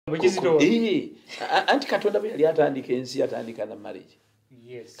Anti Katonda bwe yali atandika ensi atandika na marriage.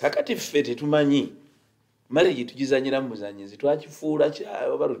 Yes. Kakati ffe tetumanyi marriage tugizanyira mu buzanyizi twakifuula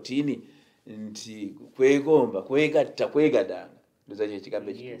kya oba rutini nti kwegomba kwegatta kwegadanga ndozanye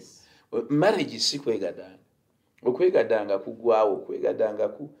ekigambo ekituufu. Yes. Marriage si kwegadanga. Okwegadanga kugwawo kwegadanga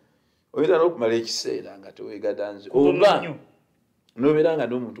ku oyinza n'okumala ekiseera nga tewegadanze oba nobeeranga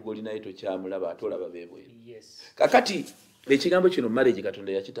n'omuntu gw'olinayo tokyamulaba ate olaba beebweru. Yes. Kakati ekigambo kino marriage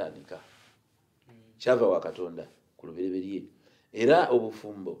Katonda yakitandika kyava wa Katonda ku lubereberye era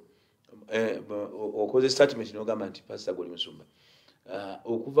obufumbo okoze statement n'ogamba nti pastor goli musumba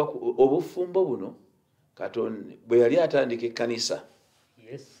okuva ku obufumbo buno Katonda bwe yali atandika ekkanisa.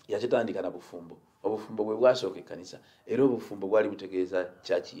 Yes. Yakitandika na bufumbo. Obufumbo bwe bwasooka ekkanisa era obufumbo bwali butegeeza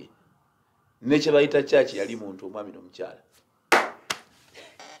church ye nekye bayita church yali muntu omwami n'omukyala.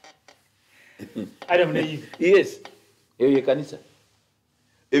 Adam na Eve. Yes. Eyo ye kanisa.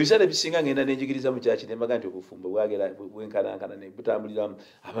 Ebisale bisinga ngenda nenjigiriza mu church ne mbaga nti obufumbo bwagera bwenkanankana ne butambulira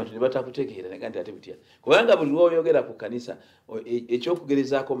abantu ne batakutegeera ne ganti ate butya. Kubanga buli lwoyogera ku kanisa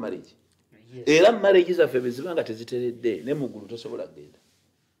ekyokugerezaako marriage. Yes. Era marriage zaffe bezibanga teziteredde ne muggulu tosobola kugenda.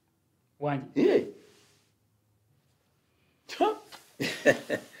 Wanji.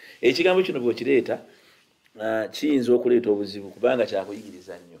 Ekigambo kino bw'okireeta kiyinza okuleeta obuzibu kubanga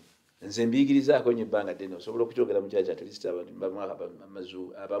kyakuyigiriza nnyo. Nze mbiyigirizaako nnyo ebbanga ddene osobola okukyogera mu kyaki atalisita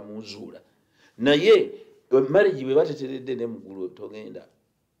abamuzuula. Naye marriage bwe bateteredde ne muggulu togenda.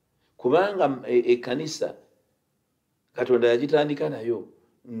 Kubanga ekkanisa Katonda yagitandika nayo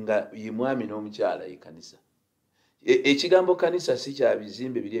nga ye mwami n'omukyala ekkanisa. Ekigambo kanisa si kya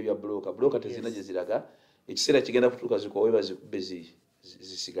bizimbe biri ebya bloka. Bloka tezina gye ziraga. Ekiseera kigenda kutuuka zikowe bazikube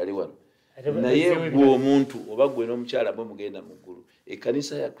zisigale wano. Naye gwe omuntu oba gwe n'omukyala bwe mugenda mu ggulu.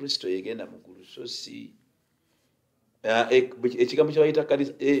 Ekkanisa ya Kristo yegenda mu ggulu so si ekigambo kye bayita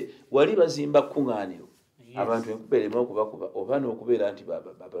kanisa wali bazimba kuŋŋaaniro abantu enkuba erema okubakuba oba n'okubeera nti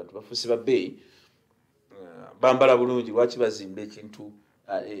abantu bafuuse babbeeyi bambala bulungi lwaki bazimba ekintu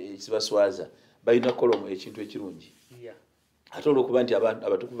ekibaswaza balina kolomu ekintu ekirungi. Ate olw'okuba nti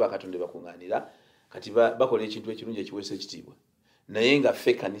abatukuvu ba Katonda bakuŋŋaanira kati bakola ekintu ekirungi ekiweesa ekitiibwa naye nga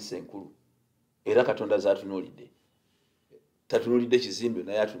ffe kanisa enkulu era Katonda z'atunuulidde tatunulidde kizimbe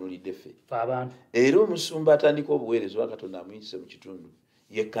naye atunulidde ffe abantu. Era omusumba atandika obuweereza wa Katonda amuyise mu kitundu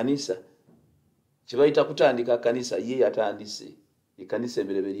ye kanisa kibayita kutandika kanisa ye yatandise ekanisa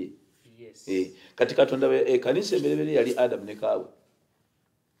embereberye. Yes. Kati Katonda kanisa embereberye yali Adamu ne Kaawa.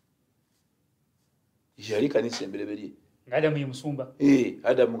 Yali kanisa embereberye. Adamu ye musumba.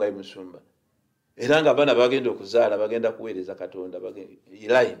 Adamu nga ye musumba. Era nga abaana bagenda okuzaala bagenda kuweereza Katonda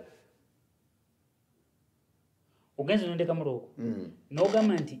line. Ogenze nondeka muloko.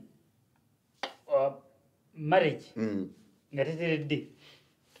 N'ogamba nti marriage nga teteredde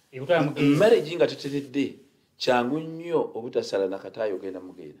ekutwala mugenda. Marriage nga teteredde kyangu nnyo obutasala na Kataayi ogenda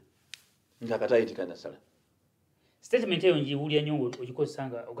mugenda nga Kataayi tikanasala. Statement eyo njiwulya nnyo ogikozesa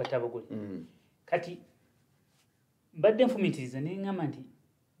nga ogatta abagole. Kati mbadde nfumitiriza ne ngamba nti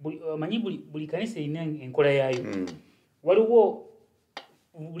manyi buli kanisa erina enkola yaayo. Waliwo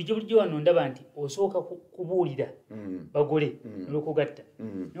bulijjo wano ndaba nti osooka kubuulira bagole n'okugatta.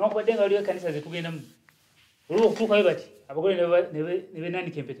 Newankubadde nga waliwo ekkanisa ze tugendamu olwo okutuukayo bati abagole ne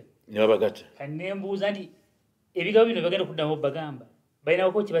benandika empeta ne babagatta. Kati ne mbuuza nti ebigabo bino bagenda kuddamu bagamba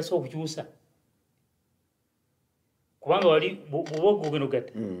balinako kye basobola okukyusa kubanga wali bw'oba ogenda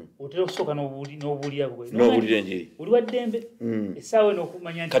okugatta otera okusooka n'obuulira abagole n'obuulira enjiri oli wa ddembe essaawa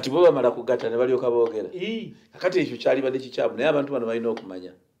n'okumanya nti kati bo bamala kugatta ne balyoka boogera. Kakati ekyo kyalibadde kikyamu naye abantu bano balina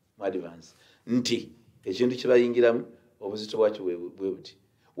okumanya mu advance nti ekintu kye bayingiramu obuzito bwakyo bwe buti.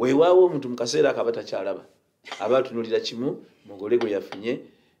 Weewaawo omuntu mu kaseera akaba takyalaba aba atunulira kimu mugole gwe yafunye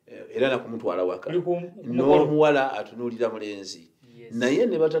era nakumutwala waka n'omuwala atunulira mulenzi naye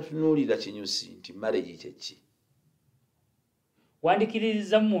ne batatunuulira kinyusi nti marriage kyeki.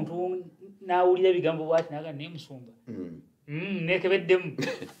 Wandikiririza muntu n'awulira ebigambo bw'ati naga naye musumba nekebeddemu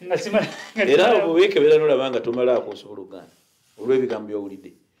nga simala. Era obwo weekebera n'olaba nga tomalaako osobola okugaana olw'ebigambo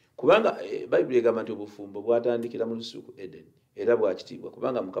by'owulidde kubanga Bayibuli egamba nti obufumbo bwatandikira mu lusuku Eden era bwakitiibwa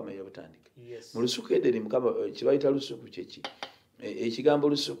kubanga Mukama yabutandika. Mu lusuku Eden Mukama kibayita lusuku kyeki. Ekigambo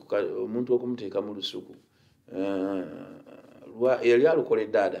lusuku omuntu okumuteeka mu lusuku yali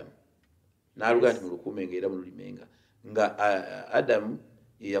alukoledde Adamu n'aluga nti mulukuumenga era mululimenga nga Adamu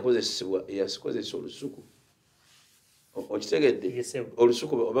yakozesa olusuku. Okitegedde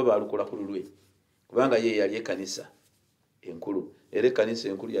olusuku oba baalukola ku lulwe kubanga ye yali ekkanisa enkulu era ekkanisa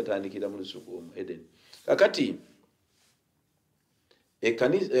enkulu yatandikira mu lusuku mu Eden. Kakati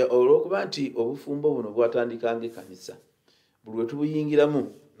ekkanisa olw'okuba nti obufumbo buno bwatandikanga ekkanisa buli lwe tubuyingiramu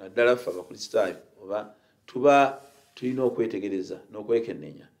naddala ffe abakristaayo oba tuba tulina okwetegereza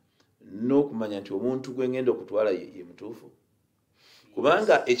n'okwekenneenya n'okumanya nti omuntu gwe ngenda okutwala ye mutuufu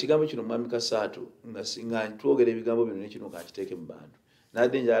kubanga ekigambo kino mwami Kasaato nga twogera ebigambo bino nekino kakiteeke mu bantu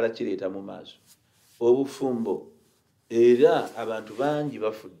nadde njala kireeta mu maaso obufumbo era abantu bangi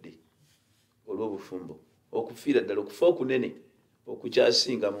bafudde olw'obufumbo okufiira ddala okufa okunene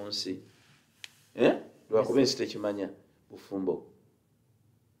okukyasinga mu nsi lwakuba ensi tekimanya bufumbo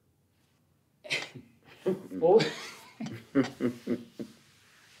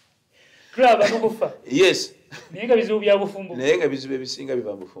tulaba n'okufa yes naye nga bizibu bya bufumbo naye nga bizibu ebisinga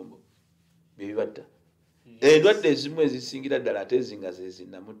biva mu bufumbo byebibatta endwadde ezimu ezisingira ddala ate ezinga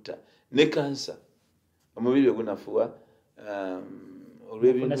zezinamutta ne kansa omubiri ogunafuwa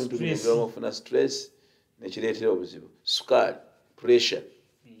olw'ebintu ofuna stress nekireetera obuzibu sukaali pressure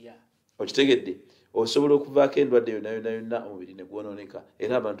okitegedde osobola okuvaako endwadde yonna omubiri negwononeka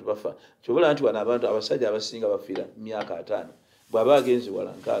era abantu bafa kyobola nti wano abantu abasajja abasinga bafiira myaka 5 bw'aba agenze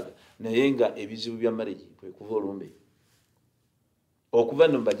wala 6 naye nga ebizibu bya marriage kwekuva olumbe okuva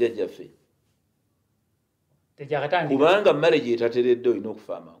no mbajjajjaffe kubanga marriage etateredde olina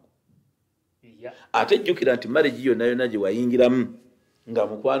okufa amangu ate jjukira nti marriage yonna gye wayingiramu nga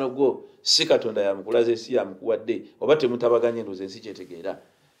mukwano gwo si Katonda yamukulaze si yamukuwadde oba temutabaganye endowooza ensi kyetegeera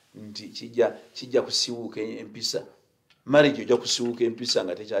nti kijja kusiwuuka empisa marriage ojja kusiwuuka empisa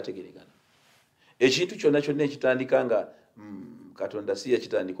nga tekyategeregana ekintu kyonna kyonna ekitandika nga Katonda si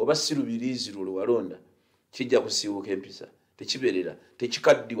yakitandika oba si lubiriizi lwe walonda kijja kusiwuuka empisa tekiberera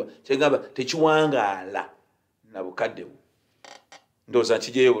tekikaddiwa kyegamba tekiwangaala na bukadde bwo ndowooza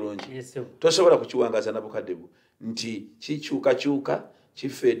kijeyo bulungi tosobola kukiwangaaza na bukadde bwo nti kikyukakyuka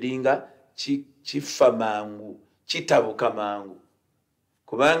kifeedinga kifa mangu kitabuka mangu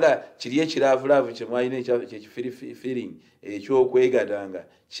kubanga kiri ekiraavulaavu kye mwalina ekyekifeeling ekyokwegadanga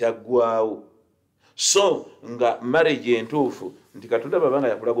kyaggwawo so nga marriage entuufu nti Katonda babanga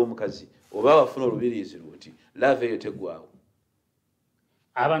yakulaga omukazi oba wafuna olubiriizi lwo nti love eyo teggwawo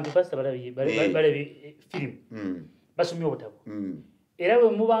abantu basa balabye firimu basomye obutabo era bwe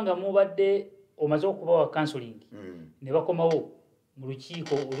mubanga mubadde omaze okubawa counselling ne bakomawo mu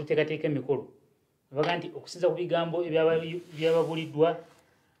lukiiko oluteekateeka emikolo baga nti okusinza ku bigambo ebyababuliddwa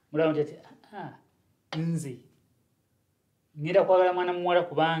mulaba nti nze ngenda kwagala mwana muwala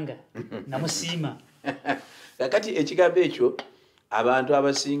kubanga namusiima kakati ekigambo ekyo abantu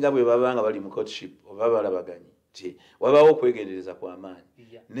abasinga bwe babanga bali mu courtship oba balabaganye nti wabaawo okwegendereza kw'amaanyi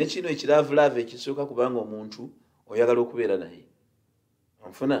nekino ekiraavulaavu ekisooka kubanga omuntu oyagala okubeera naye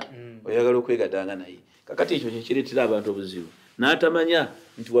onfuna oyagala okwegadanga naye kakati ekyo kyekireetera abantu obuzibu n'atamanya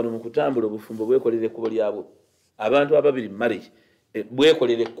nti wano mu kutambula obufumbo bwekolera ekkubo lyabwo abantu ababiri mu marriage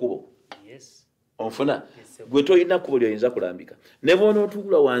bwekolera ekkubo onfuna gwe tolina kkubo lyoyinza kulambika ne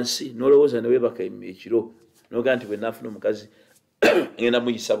bw'onootuula wansi n'olowooza ne weebaka ekiro nogaa nti bwe naafuna omukazi ngenda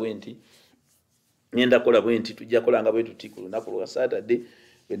muyisa bwe nti ngenda kola bwe nti tujja kolanga bwe tuti ku lunaku lwa Saturday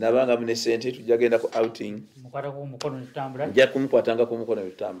bwe nabanga mu ne ssente tujja genda ku outing nja kumukwatanga ku mukono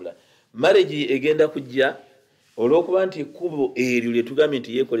netutambula marriage egenda kujja olw'okuba nti ekkubo eryo lye tugambye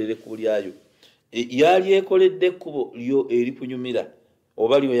nti yeekolera ekkubo lyayo yali ekoledde ekkubo lyo erikunyumira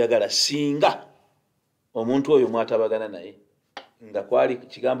oba lyoyagala singa omuntu oyo mwatabagana naye nga kwali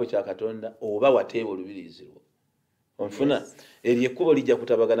kigambo kya Katonda oba wateeba olubiriizi lwo onfuna eryo ekkubo lijja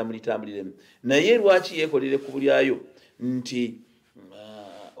kutabagana mulitambuliremu naye lwaki yeekolera ekkubo lyayo nti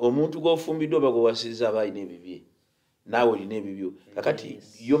omuntu gw'ofumbiddwa oba gwe wasizza aba alina ebibye naawe olina ebibyo kakati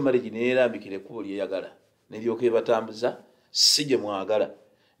yo marriage neerambikira ekkubo lyeyagala neryoka ebatambuza si gye mwagala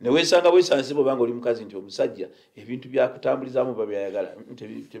neweesanga bwesansibwa obanga oli mukazi nti omusajja ebintu byakutambulizaamu oba byayagala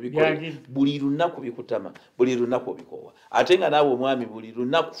tebikola buli lunaku bikutama buli lunaku obikoowa ate nga naawe omwami buli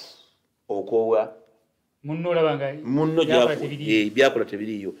lunaku okoowa munno byakola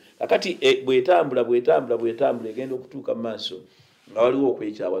tebiriiyo kakati bwetambula egenda okutuuka mu maaso nga waliwo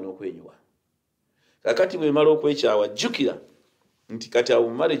okwekyawa n'okwenyuwa kakati bwemala okwekyawa jjukira nti kati awo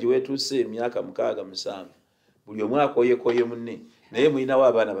mu marriage weetuuse emyaka 6-7 buli omu akooyekoye munne naye mulinawo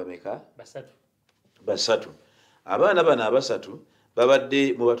abaana bameka? 3 abaana bano abasatu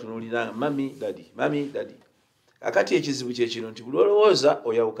babadde mubatunuulira mami dadi kakati ekizibu kyekino nti buli olowooza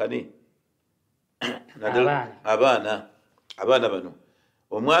oyawukane abaana bano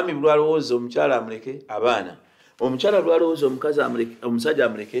omwami buli alowooza omukyala amuleke abaana omukyala buli alowooza omusajja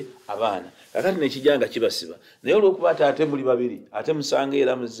amuleke abaana kakati nekijanga kibasiba naye olw'okuba ate muli babiri ate musanga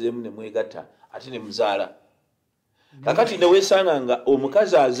era muzeemu ne mwegatta ate ne muzaala kakati neweesanga nga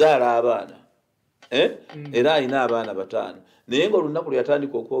omukazi azaala abaana era alina abaana 5 naye nga olunaku lwe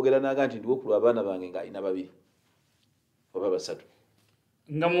yatandika okwogera naga nti ndiwo kulwa abaana bange nga alina 2 oba 3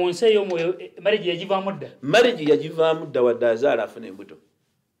 nga mu nsi eyo marriage yagivaamu dda. Marriage yagivaamu dda wadde azaala afuna embuto.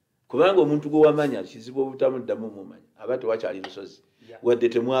 Kubanga omuntu gwe wamanya kizibu obutamuddamu mumanya aba tewakyali lusozi wadde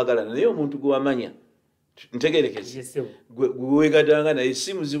temwagalana naye omuntu gwe wamanya ntegerekezi gwe weegadanga naye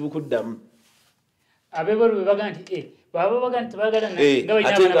si muzibu kuddamu. Abebalo bwe baga nti baba baga nti tebaagalana nga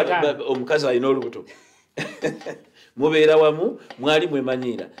balina abaana bataano. Omukazi alina olubuto mubeera wamu mwali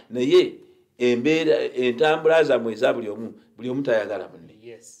mwemanyiira naye embeera entambula zammwe eza buli omu tayagala munne.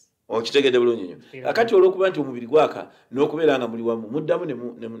 Okitegedde bulungi nnyo. Akati olw'okuba nti omubiri gwaka n'okubeera nga muli wamu muddamu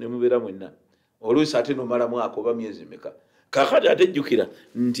ne mubeera mwenna oluusi ate nomala mwaka oba myezi meka. Kakati ate jjukira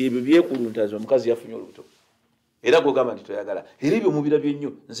nti ebyo byekuluntaza omukazi yafunye olubuto era gwogamba nti toyagala era ebyo mubirabye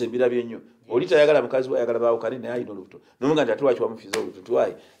nnyo nze mbirabye nnyo. Oli tayagala mukazi we ayagala baawukane naye alina olubuto nomuga nti ate lwaki wamufiza olubuto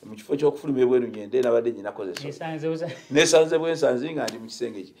twaye mu kifo ky'okufuluma ebwenu nyende nabadde nyinakozesa nesanze bwensanzi nga ndi mu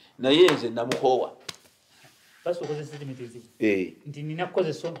kisenge ki naye nze namukoowa.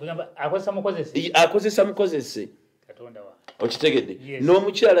 Akozesa mukozese okitegedde.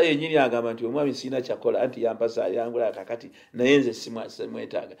 N'omukyala yennyini agamba nti omwami siina kyakola anti yampasa yangula kakati naye nze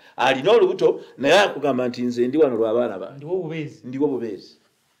simwetaaga. Alina olubuto naye akugamba nti nze ndi wano lw'abaana ba ndiwo bubeezi.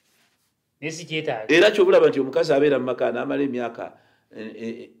 Era kyobulaba nti omukazi abeera mu maka n'amala emyaka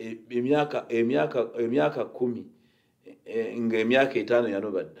 10 ng'emyaka 5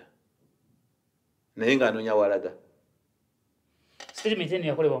 yanobadda naye ng'anoonya walaga. Statement eno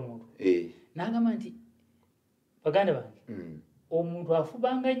yakolebwa muntu n'agamba nti baganda bange omuntu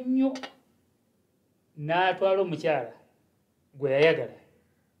afubanga nnyo n'atwala omukyala gwe yayagala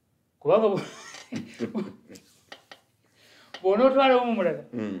kubanga bw'onootwalawo omulala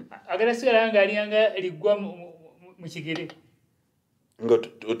agala sigala ng'aliyanga liggwa mu kigere nga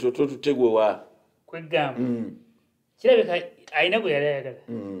totutegwewa kweggamba kirabika alina gwe yali ayagala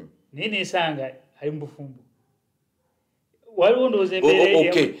naye nesanga ali mu bufumbo. Waliwo ndowooza embeera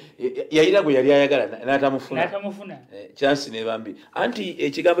yayina gwe yali ayagala n'atamufuna chansi nebambi anti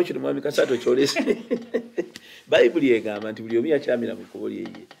ekigambo kino mwami Kasaato kyolese bayibuli egamba nti buli omu yakyamira mu kkubo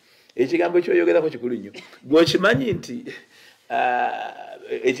lyeye. Ekigambo kyoyogerako kikulu nnyo gwekimanyi nti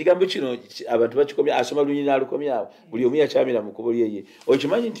ekigambo kino abantu bakikomya asoma lunyini alukomyawo buli omu yakyamira mu kkubo lyeye.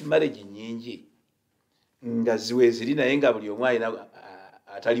 Okimanyi nti marriage nnyingi nga ziwe ziri naye nga buli omu alina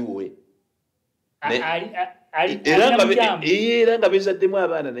atali wuwe era nga bezaddemu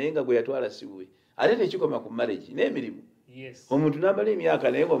abaana naye nga gwe yatwala si wuwe. Ate tekikoma ku marriage n'emirimu. Omuntu n'amala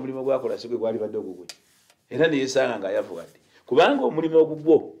emyaka naye ng'omulimu gwakola si gwe gwali badde ogugwe era neyeesanga ng'ayavugadde kubanga omulimu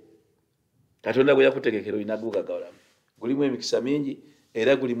ogugwo Katonda gwe yakutegekera olina gugagawalamu gulimu emikisa mingi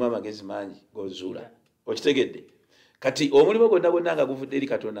era gulimu amagezi mangi g'ozuula. Okitegedde kati omulimu gwonna nga guvudde eri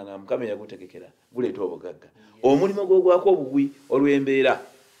Katonda nga Mukama yagutegekera guleeta obugagga. Omulimu gw'ogwako obugwi olw'embeera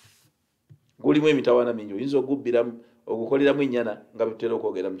gulimu emitawaana mingi oyinza ogubbiramu ogukoleramu ennyana nga bitera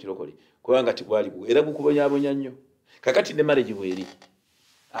okwogera mu kirokole kubanga tigwali gwe era gukubonyaabonya nnyo. Kakati ne marriage bweri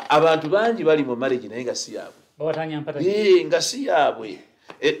abantu bangi bali mu marriage naye nga si yaabwe nga si yaabwe.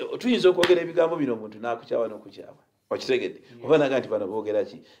 Tuyinza okwogera ebigambo bino omuntu n'akukyawa n'okukyawa okitegedde oba naga nti bano boogera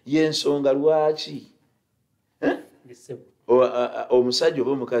ki y'ensonga lwaki omusajja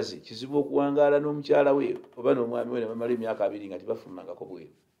oba omukazi kizibu okuwangaala n'omukyala we oba n'omwami we ne bamala emyaka 2 nga tibafulumangako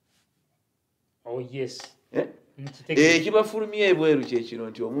bweru. Ekibafulumya ebweru kyekino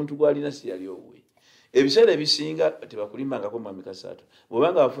nti omuntu gwalina si yali owuwe. Ebiseera ebisinga tebakulimbangako mwami Kasaato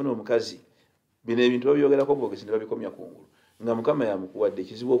bw'obanga bafuna omukazi bino ebintu babyogerako bwogezi ne babikomya kungulu nga Mukama yamukuwadde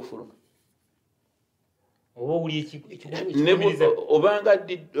kizibu okufuluma. Obanga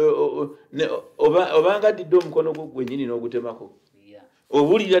addidde omukono gwo gwennyini n'ogutemako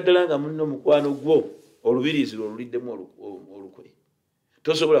obuulira ddala nga munno mukwano gwo olubirizi lwo luliddemu olukwe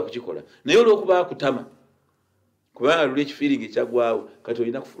tosobola kukikola naye olw'okuba akutama kubanga luli ekifiiringi ekyaggwawo kati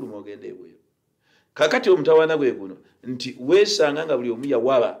olina kufuluma ogenda ebweru. Kakati omutawaana gwe guno nti weesanga nga buli omu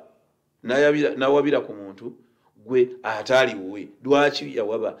yawaba n'awabira ku muntu gwe ataali wuwe. Lwaki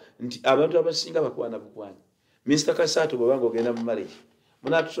yawaba? Nti abantu abasinga bakwana bukwanyi. Mr. Kasaato bw'obanga ogenda mu marriage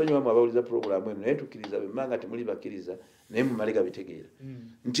munaatusonyiwamu abawuliza puroguramu eno naye tukkiriza bemmanga temuli bakkiriza naye mumale gabitegeera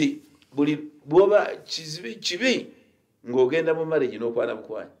nti buli bw'oba kibi ng'ogenda mu marriage n'okwana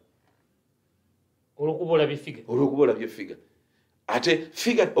bukwanyi olw'okuba olabye figa. Ate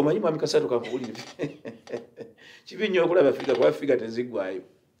figa omanyi mwami Kasaato kankubulire kibi nnyo okulaba figa kuba figa teziggwayo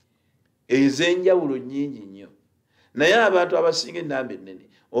ez'enjawulo nnyingi nnyo naye abantu abasinga ennamba ennene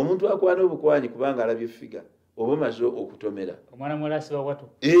omuntu akwana obukwanyi kubanga alabye figa oba omaze okutomera omwana muwala asiba wato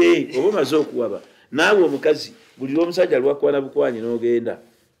oba omaze okuwaba naawe omukazi buli lw'omusajja lwakwana bukwanyi n'ogenda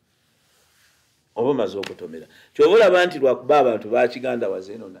oba omaze okutomera. Kyoba olaba nti lwakuba abantu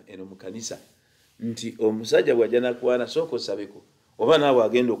bakigandawaza eno mu kanisa nti omusajja bw'ajja nakwana sooka osabeko oba naawe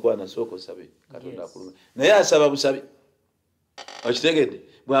agenda okwana sooka osabe Katonda akuluma naye asaba busabe okitegedde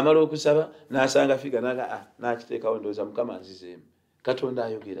bw'amala okusaba n'asanga figa n'akiteekawo ndowooza Mukama nzizeemu Katonda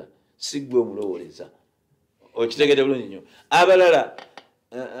ayogera si ggwe omulowooleza okitegedde bulungi nnyo abalala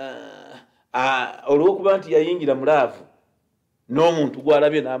olw'okuba nti yayingira mulaavu n'omuntu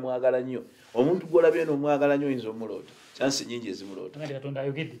gw'alabye n'amwagala nnyo omuntu gw'olabye n'omwagala nnyo oyinza omuloota chansi nnyingi ezimuloota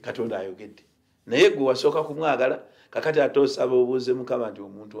Katonda ayogedde naye gwe wasooka kumwagala kakati ate osaba obuuze Mukama nti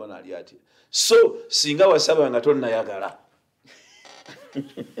omuntu ono ali atya so singa wasaba nga tonnayagala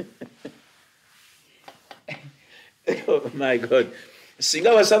oh my God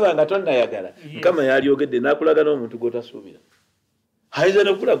singa wasaba nga tonnayagala Mukama yalyogedde n'akulaga n'omuntu gw'otasuubira ayinza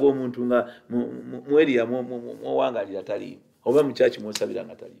n'okulaga omuntu nga mu eriya mwowangalira taliimu oba mu kyaki mwosabira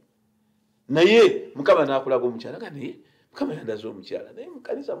nga taliimu naye Mukama n'akulaga omukyala nga naye Mukama yandaze omukyala naye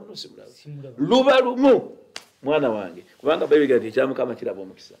mukanisa muno simulaba luba lumu mwana wange kubanga Bayibuli nti ekya Mukama kiraba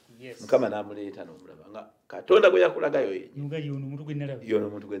omukisa Mukama n'amuleeta n'omulaba nga Katonda gwe yakulagayo yono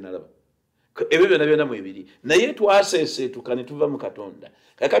omuntu gwe nalaba ebyo byonna byonna mu ebiri naye twaseeseetuka ne tuva mu Katonda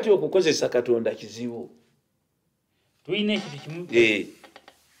kakati okukozesa Katonda kizibu tuyina ekintu kimu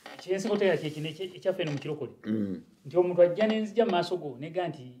kyensikotera kyekino ekyaffe no mu kirokole nti omuntu ajja n'enzija mu maaso go nega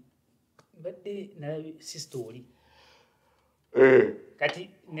nti mbadde nalabe sistooli kati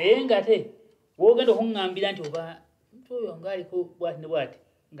naye ng'ate woogenda okuŋŋambira nti oba omuntu oyo ng'aliko bw'ati ne bw'ati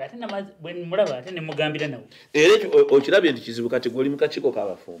ng'ate bwe mulaba ate ne mugambira nawe era okirabye nti kizibu kati gw'oli mu kakiiko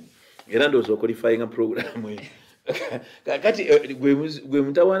k'abafumbo era ndowooza okolifayinga puroguramu eyo kati gwe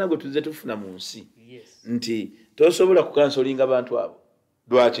mutawaana gwe tuzze tufuna mu nsi nti tosobola kukansolinga bantu abo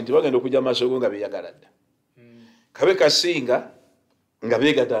lwaki nti bagenda okujja maaso go nga beeyagala dda kabe kasinga nga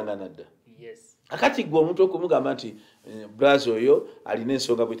beegatangana dda akati gwe omuntu okumugamba nti brazi oyo alina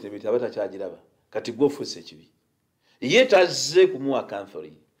ensonga bwetebeti aba takyagiraba kati gwe ofuuse ekibi ye tazze kumuwa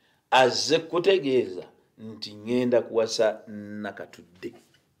counselling azze kutegeeza nti ngenda kuwasa nakatudde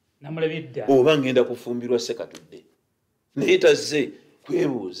oba ngenda kufumbirwa sekatudde naye tazze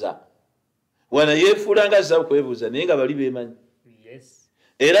kwebuuza wana yeefuula nga azza kwebuuza naye nga bali beemanyi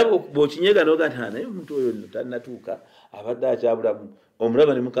era bw'okinyega noga nti naye omuntu oyo nno tannatuuka abadde akyabulamu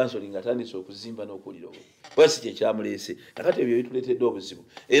omulaba ne mukansolinga atandise okuzimba n'okuwulira oba si kye kyamuleese kakati ebyo bituleetedde obuzibu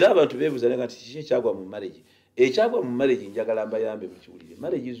era abantu beebuuza nga nti kiki ekyagwa mu maregi ekyagwa mu maregi njagala mbayambe mukiwulire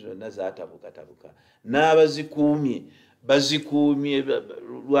maregi zonna zaatabuka n'abazikuumye bazikuumye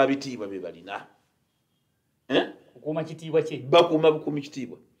lwa bitiibwa be balina bakuuma bukuumi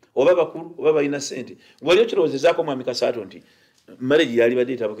kitiibwa oba bakulu oba balina ssente wali okirowoozezaako mwami Kasaato nti maregi yali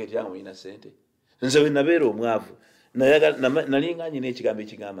badde etabuka etyanga mulina ssente nze bwe nabeera omwavu nalinganye n'ekigambo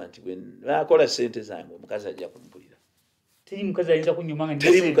ekigamba nti bwe nakola ssente zange omukazi ajja kumpulira teri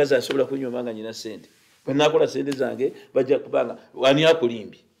mukazi asobola kunyoma nga nyina ssente bwe nakola ssente zange bajja kubanga ani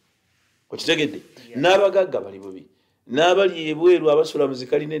akulimbye okitegedde n'abagagga bali bubi n'abali ebweru abasula mu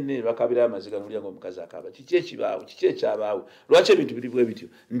zikalina ennene bakabira amaziga mulya ng'omukazi akaaba kiki ekibaawo kiki ekyabaawo lwaki ebintu biri bwe bityo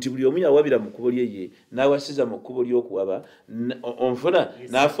nti buli omu yawabira mu kkubo lyeye n'awasiza mu kkubo ly'okuwaba onfuna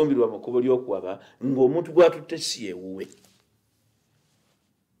n'afumbirwa mu kkubo ly'okuwaba ng'omuntu gw'atutte si yewuwe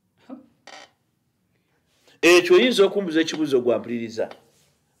ekyo oyinza okumbuza ekibuuzo gwampuliriza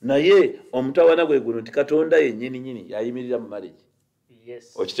naye omutawaana gwe guno nti Katonda yennyini yayimirira mu maregi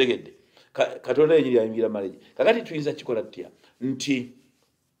okitegedde Katonda yennyini yayimirira mu maregi kakati tuyinza kikola tutya nti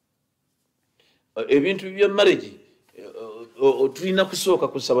ebintu bya maregi tulina kusooka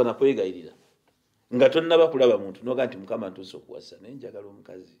kusaba na kwegayirira nga tonnaba kulaba muntu noga nti Mukama ntuuse okuwasa naye njagala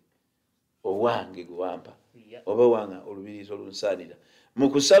omukazi owange gwe wampa oba wange olubirizi olunsaanira mu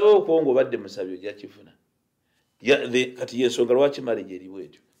kusaba okwo ng'obadde musabi ojja kifuna kati yensonga lwaki maregi eri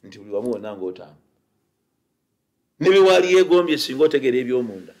bwetyo nti buli wamu wonna ng'otaamu ne bwe waali yeegombye singa otegeera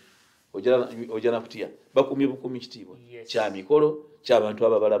eby'omunda ojja nakutya bakumye bukuumi kitiibwa kya mikolo ky'abantu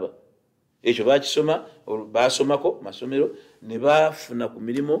abo balaba ekyo bakisoma basomako masomero ne bafuna ku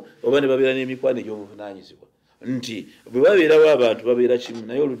mirimu oba ne babeera n'emikwano egy'obuvunaanyizibwa nti bwe babeerawo abantu babeera kimu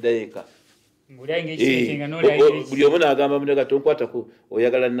naye oluddayo eka buli omu n'agamba munega tonkwatako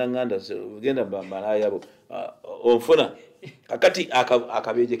oyagala naŋŋanda genda malaayabo onfuna kakati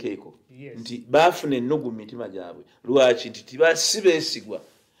akabeeje keeko nti baafuna ennugu mu mitima gyabwe lwaki nti si beesigwa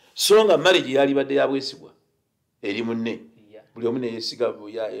so nga maregi yali badde ya bwesigwa eri munne buli omu neyeesiga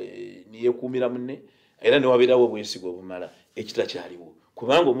neyeekuumira munne era newabeerawo obwesigwa obumala ekitakyaliwo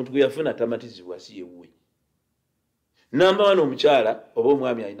kubanga omuntu gwe yafuna tamatizibwa si yewuwe namba wano omukyala oba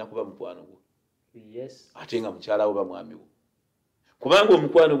omwami alina kuba mukwano gwo ate nga mukyala oba mwami wo kubanga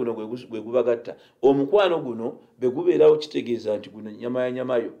omukwano guno gwe gubagatta omukwano guno be gubeerawo kitegeeza nti guno nyama ya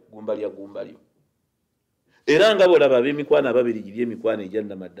nyamayo gumbalya era nga bolaba ab'emikwano ababiri giri emikwano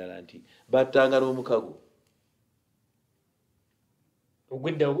egyanna maddala nti battanga n'omukago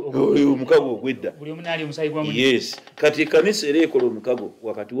omukago ogwedda yes kati ekkanisa era ekola omukago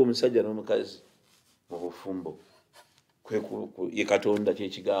wakati w'omusajja n'omukazi mu bufumbo ye Katonda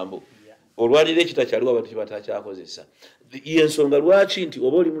kyekigambo olwaliro ekitakyaliwo abantu kibatakyakozesa yensonga lwaki nti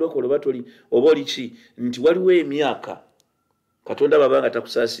oba oli mulokole oba toli oba oli ki nti waliwo emyaka Katonda baba nga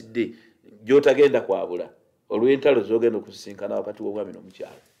takusaasidde gy'otagenda kwabula olw'entalo z'ogenda okusisinkana wakati w'obwami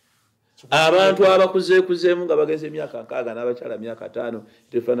n'omukyala abantu abakuzeekuzeemu nga bageze emyaka 6 n'abakyala myaka 5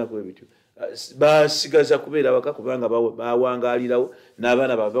 tefaanako ebityo basigaza kubeera waka kubanga bawangaalirawo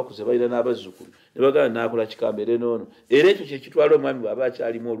n'abaana baabwe bakuze balina n'abazzukulu ne bagamba n'akola kikambeere n'ono era ekyo kyekitwala omwami bw'aba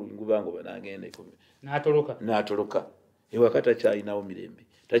akyalimu oluyingu bango banagenda n'atoloka ewaka takyalinawo mirembe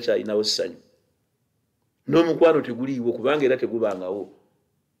takyalinawo ssanyu n'omukwano teguliiwo kubanga era tegubangawo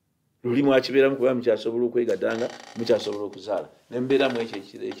luli mwakibeeramu kuba mukyasobola okwegadanga mukyasobola okuzaala nembeeramu ekyo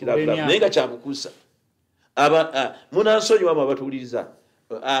ekirabulamu naye nga kyabukuusa munansonyiwamu abatuwuliriza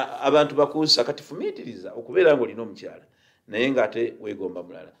abantu bakuusa kati fumiitiriza okubeera nga olina omukyala naye ng'ate weegomba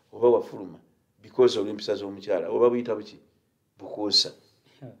mulala oba wafuluma because olw'empisa z'omukyala oba buyita buki bukuusa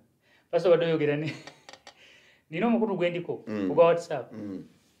paso badde oyogera nina omukulu gwendiko ogwa WhatsApp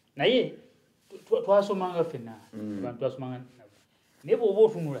naye twasomanga ffenna abantu twasomanga naye bw'oba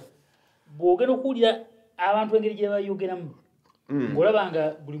otunula bw'ogenda okuwulira abantu engeri gye bayogeramu ng'olabanga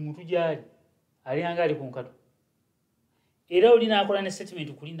buli muntu gy'ali aliyanga ali ku nkato era oli n'akola ne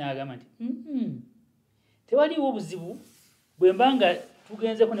statement kuli n'agamba nti tewaliwo obuzibu bwe mba nga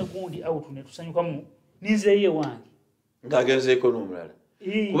tugenzeko ne gundi awutu ne tusanyukamu ninzeeyo ewange ng'agenzeeko n'omulala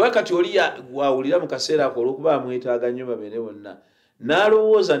kuba kati oli wawulira mu kaseera ako olw'okuba amwetaaga nnyo babeere bonna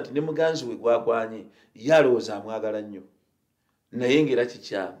n'alowooza nti ne muganzi we gwakwanye ye alowooza amwagala nnyo naye ng'era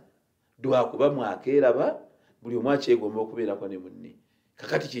kikyamu lwakuba mwakeeraba buli omu akyegomba okubeerako ne munne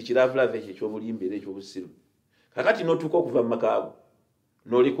kakati kyekiravulava ekyo ekyobulimba era ekyobusiru kakati n'otuuka okuva mu makaago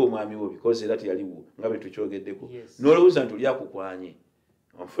n'oliko omwami wo bikozi era teyaliwo nga bwe tukyogeddeko n'olowooza nti oli akukwanye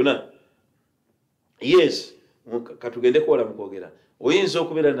onfuna yes katugende kuwola mu kwogera oyinza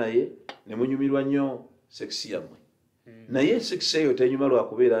okubeera naye ne munyumirwa nnyo sekisi yammwe naye sekisi eyo tenyuma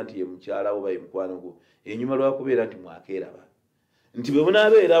lwakubeera nti ye mukyala oba ye mukwano gwo enyuma lwakubeera nti mwakeeraba nti bwe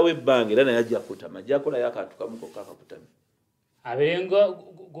munaabeerawo ebbanga era naye ajja kutama ajja kolayo akantu kamu kokka akakutami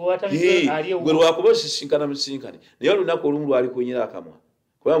gwe lwakuba osisinkana musisinkane naye olunaku olumu lwali kunyira akamwa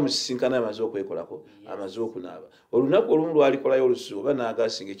kuba musisinkana amaze okwekolako amaze okunaaba olunaku olumu lwalikolayo olususu oba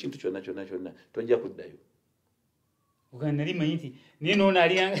n'agasinga ekintu kyonna kyonna kyonna tojja kuddayo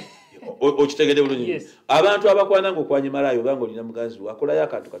okitegedde bulungi abantu abakwana ng'okwanye malaayo obanga olina muganzi wakolayo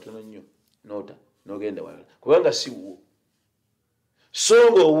akantu katono nnyo noota n'ogenda walala kubanga si wuwo so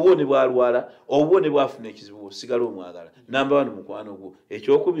ng'obuwo ne bwalwala obuwo ne bwafuna ekizibu osigala omwagala namba 1 mukwano gwo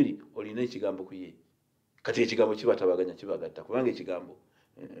ekyokubiri olina ekigambo ku ye kati ekigambo kibatabaganya kibagatta kubanga ekigambo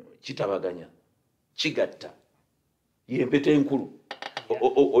kitabaganya kigatta yempeta enkulu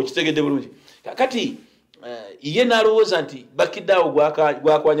okitegedde bulungi kati ye n'alowooza nti bakiddeawo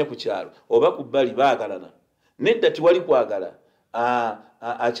gwakwanya ku kyalo oba ku bbali baagalana nedda tiwali kwagala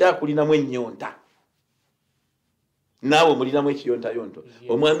akyakulinamu ennyonta naawe mulinamu ekiyontayonto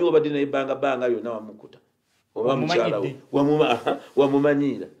omwami obadde naye banga yonna wamukuta oba mukyala we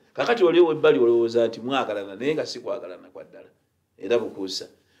wamumanyiira kakati oliwo ebbali olowooza nti mwagalana naye nga si kwagalana kwa ddala era bukuusa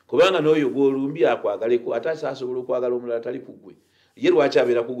kubanga n'oyo gw'olumbi akwagaleko ate asobola okwagala omulala tali ku ggwe ye lwaki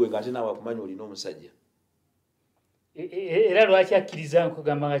abeera ku ggwe ng'ate naawe akumanya olina omusajja era lwaki akkiriza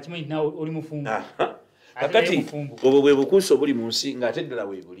kugamba nga kimanyi nawe oli mufumbo kakati obwo bwe bukuusa obuli mu nsi ng'ate ddala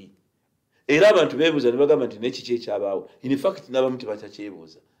weebuli era abantu beebuuza ne bagamba nti nekiki ekyabaawo in fact n'abamu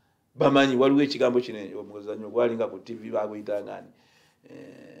tebakyakyebuuza bamanyi waliwo ekigambo kino omuzannyo gwalinga ku TV baguyitangani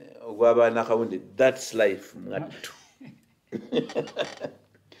ogw'abaana akawunde that's life mwattu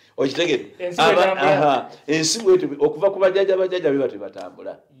okitegedde ensi bwetu okuva ku bajjaja be batyo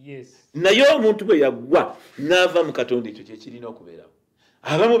batambula naye omuntu bwe yaggwa n'ava mu Katonda ekyo kyekirina okubeerawo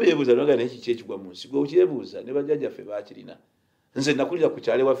abamu beebuuza noga naye kiki ekigwa mu nsi gwe okyebuuza ne bajjajjaffe baakirina nze nakulira ku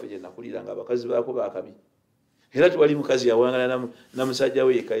kyalo waffe gye nakulira nga abakazi baako baakabi era tiwali mukazi yawangana na musajja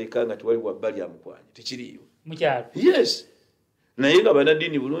we yekayeka nga tiwali wabbali amukwanye tekiriiwo mukyalo yes naye nga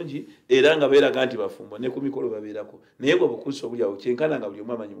banaddiini bulungi era nga beeraga nti bafumbo ne ku mikolo babeerako naye gwe bukuusa obulyawo kyenkana nga buli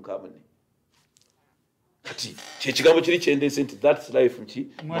omu amanyi mukamunne kati kyekigambo kiri kyendeese nti that's life nki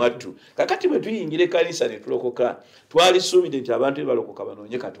mwattu kakati bwe tuyingira ekkanisa ne tulokoka twalisuubidde nti abantu bebalokoka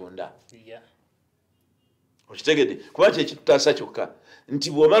banoonye Katonda okitegedde kuba kyekitutaasa kyokka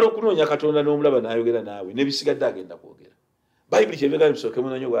nti bw'omala okunoonya Katonda n'omulaba n'ayogera naawe n'ebisigadde agenda kwogera bayibuli kyebega bisooke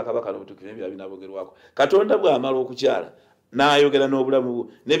munoonye obwakabaka n'obutuukirivu ebirala binaabogerwako katonda bw'amala okukyala n'ayogera n'obulamu bwo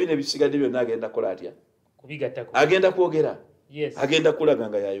ne bino ebisigadde byonna agenda kukola atya agenda kwogera agenda kulaga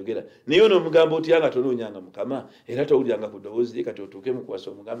nga yayogera naye n'omugamba otya nga toloonyanga mukama era towuliranga ku ddoboozi lye kati otuuke mu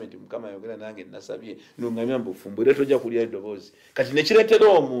kuwasa omugambe nti mukama ayogera nange nasabye n'oŋŋamya mbufumbu era tojja kulya eddoboozi kati ne kireetera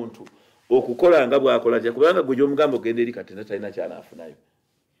omuntu okukola nga bw'akola atya kubanga gwe gy'omugamba ogenda eri katonda talina kyanaafunayo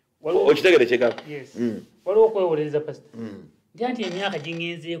okitegere kyegamba waliwo okwewolereza pasita nti anti emyaka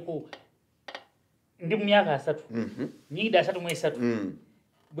gingenzeeko ndi mu myaka 3 nyingidde 33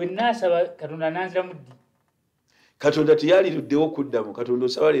 bwe naasaba katonda nanziramu ddi katonda teyaliruddewo okuddamu katonda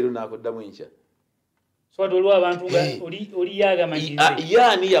osaba leero n'akuddamu enkya swati oliwo abantu oli yagamba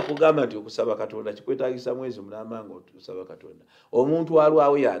yaani yakugamba nti okusaba katonda kikwetaagisa mwezi mulamba nga osaba katonda omuntu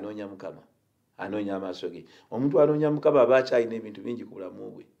alwawo yanoonya mukama anoonya amaaso ge omuntu anoonya mukama aba akyalina ebintu bingi ku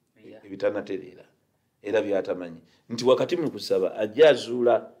bulamu bwe ebitanatereera era byatamanyi nti wakati mu kusaba ajja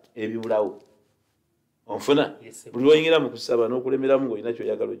azuula ebibulawo onfuna buli lwoyingira mu kusaba n'okulemeramu ng'olina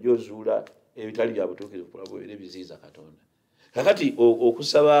kyoyagala ojja ozuula ebitali bya butuukirivu kulabo era ebiziiza katonda kakati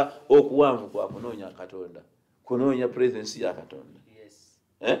okusaba okuwanvu kwa kunoonya katonda kunoonya presence ya katonda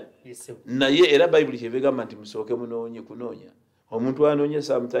naye era bayibuli kyebegamba nti musooke munoonye kunoonya omuntu anoonye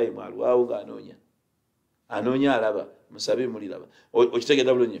sometime alwawo ng'anoonya alaba musabe muliraba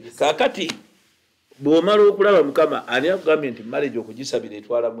okitegeera bulungi kakati bw'omala okulaba mukama ani akugambye nti marriage okugisabira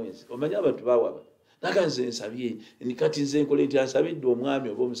etwala mwezi omanyi abantu bawaba naga nze nsabye kati nze nkole nti ansabidde omwami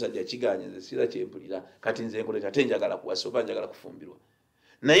oba omusajja kiganye nze sira kyempulira kati nze nkole ate njagala kuwasa oba njagala kufumbirwa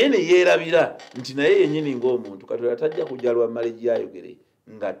naye ne yeerabira nti naye yennyini ng'omuntu katonda tajja kujja lwa marriage yayogere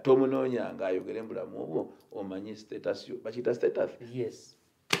nga tomunoonya ng'ayogere mbulamu obwo omanyi status yo bakiyita status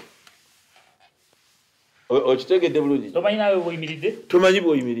okitegedde bulungi tomanyi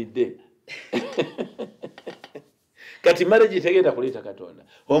bw'oyimiridde kati marriage tegenda kuleeta katonda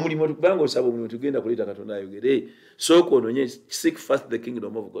omulimu kubanga osaba omulimu tugenda kuleeta katonda ayogere sooka onoonye seek first the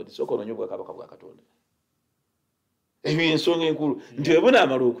kingdom of God sooka onoonye obwakabaka bwa katonda ebyo ensonga enkulu nti bwe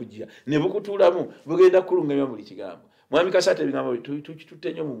bunaamala okujja ne bukutuulamu bugenda kukulungamya buli kigambo mwami Kasata ebigambo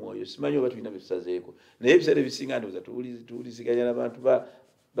tukitutte nnyo mu mwoyo simanyi oba tulina bye tusazeeko naye ebiseera ebisinga ndowooza tuwuliziganya n'abantu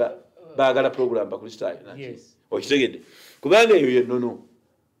baagala program bakristaayo okitegedde kubanga eyo yennono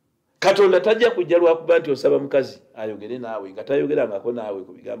katonda tajja kujja lwakuba nti osaba mukazi ayogere naawe nga tayogerangako naawe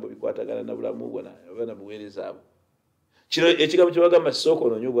ku bigambo bikwatagana na bulamu bwo oba na buweereza abo kino ekigambo kyebagamba sooka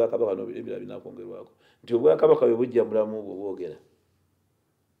onoonye obwakabaka n'ebirala binaakwongerwako nti obwakabaka bwe bujja mu bulamu bwo bwogera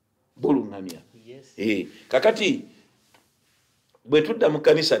buluŋŋamya kakati bwe tudda mu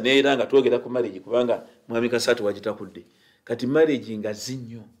kkanisa neera nga twogera ku marriage kubanga mwami Kasata wagitakudde kati marriage nga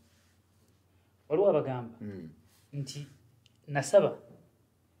zinyo waliwo abagamba nti nasaba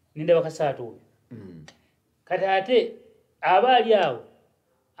nindaba Kasata oyo kati ate aba ali awo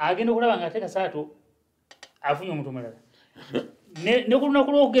agenda okulaba nga ate Kasata afunye omuntu mulala ne ku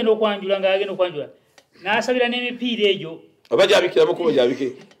lunaku lw'okugenda okwanjula ng'agenda okwanjula n'asabira n'emipiira egyo oba gyabikiramu kuba gyabike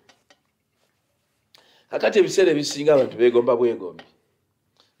kakati ebiseera ebisinga abantu beegomba bwegombi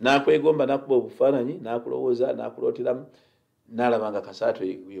n'akwegomba n'akuba obufaananyi n'akulowooza n'akulooteramu n'alaba nga Kasata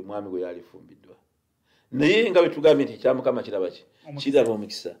ye mwami gwe yalifumbiddwa naye nga bwe tugambye nti ekyamukama kiraba ki kiraba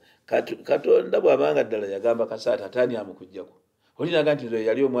omukisa katonda bw'abanga ddala yagamba Kasata ataani amukuggyako olinaga nti nze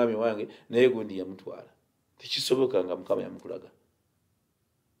yali omwami wange naye gundi yamutwala tekisoboka nga mukama yamukulaga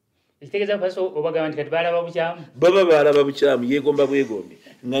ekitegeeza pasito obagamba nti kati baalaba bukyamu baba baalaba bukyamu yeegomba bwegombi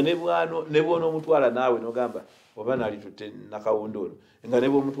nga ne bwona omutwala naawe nogamba oba naali tutte nakawunda ono nga ne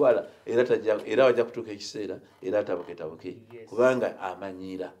bwomutwala era wajja kutuuka ekiseera era atabuketabuke kubanga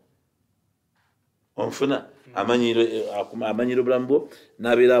amanyiira onfuna amanyiro obulamu bwo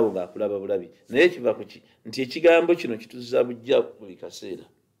n'abeera abo ng'akulaba bulabi naye kiva ku ki nti ekigambo kino kituzza bujja buli kaseera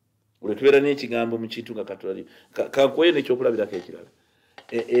bwe tubeera n'ekigambo mu kintu nga katonda kankuwayo n'ekyokulabirako ekirala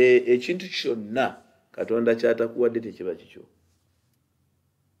ekintu kyonna katonda kyatakuwadde tekiba kikyo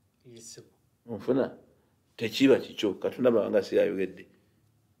onfuna tekiba kikyo katonda bawanga si yayogedde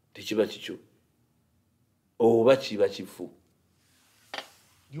tekiba kikyo oba kiba kifu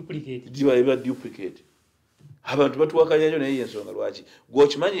eba duplicate abantu batuwakanya nnyo naye ensonga lwaki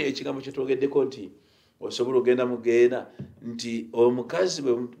gweokimanyi ekigambo kyetwogeddeko nti osobola ogenda mugeena nti omukazi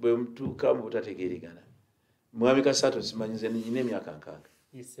bwe mutuuka mu butategeerigana mwami Kasata simanyize nina emyaka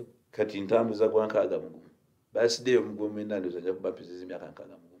 6 kati ntambuza gwa 6 mugumu basiddeyo omugumu endandoza nja kuba mpiziza emyaka 6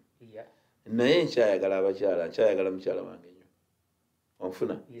 mugumu naye nkyayagala abakyala nkyayagala mukyala wange nnyo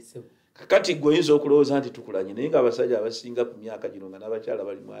onfuna kakati gwe oyinza okulowooza nti tukulanye naye ng'abasajja abasinga ku myaka gino nga n'abakyala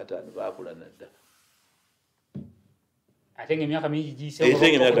bali mu 5 baakula nadda ate ng'emyaka mingi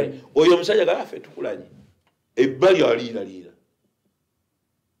oyo omusajja gala ffe tukulanye ebbali aliiraliira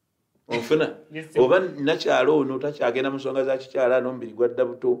onfuna oba nakyalo ono takyagenda mu nsonga za kikyala n'omubiri gwadda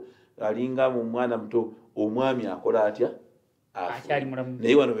buto alinga mu mwana muto omwami akola atya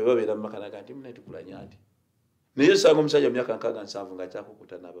naye wano be babeera mu makanaga nti munetukulanya nti naye osanga omusajja mu myaka 67 nga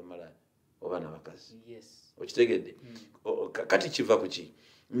akyakukuta n'abamalaya oba n'abakazi okitegedde kati kiva ku ki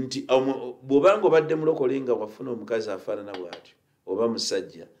nti bw'obanga obadde mulokole nga wafuna omukazi afaanana bw'atyo oba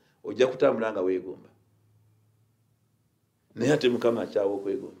musajja ojja kutambula nga weegomba naye ate mukama akyawa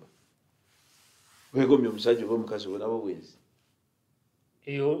okwegomba weegombye omusajja oba omukazi obonabo bwenzi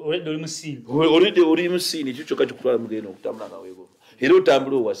olidde oli musiini ekyo kyokka kikutwala mugenda okutambula nga weegomba era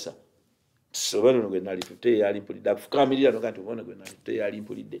otambula owasa oba nono gwe nali tutte eyali mpulidde akufukamirira noga nti obona gwe nali tutte eyali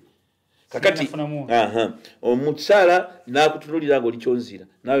mpulidde kakati omukyala n'akutunulira nga oli kyonzira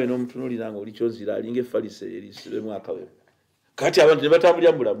naawe n'omutunulira nga oli kyonzira alinga effalisa erisibemu akawewo kati abantu ne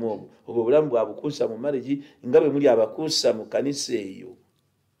batambulira mu bulamu obwo obwo obulamu bwabukuusa mu maregi nga bwe muli abakuusa mu kanisa eyo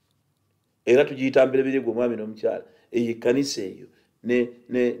era tugiyita mberebere gwe omwami n'omukyala eyo ekkanisa eyo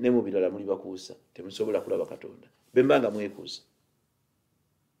ne mu birala muli bakuusa temusobola kulaba Katonda bemba nga mwekuusa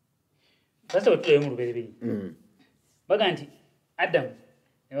sasa batulayo mu luberebere baga nti Adamu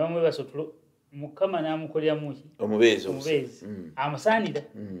ne bamwebasa otulo Mukama n'amukolera muki omubeezi amusaanira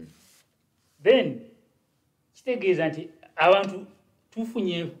then kitegeeza nti abantu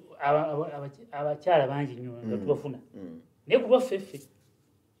tufunye abakyala bangi nnyo nga tubafuna naye ku lwaffeffe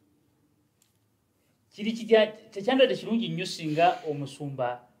kiri tekyandadde kirungi nnyo singa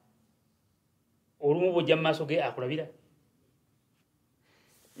omusumba olumu bw'ojja mu maaso ge akulabira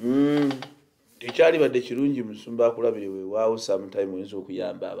tekyali badde kirungi musumba akulabire weewaawo sometime oyinza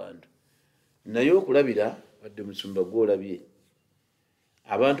okuyamba abantu naye okulabira badde musumba gw'olabye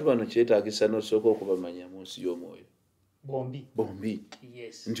abantu bano kyetaagisa n'osooka okubamanya mu nsi y'omwoyo bombi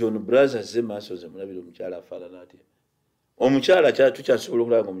nti ono braza azze maaso ze mulabire omukyala afaanana atya omukyala tukyasobola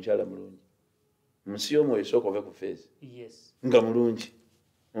okulaba nga omukyala mulungi mu nsi y'omwoyo sooka ove ku feezi nga mulungi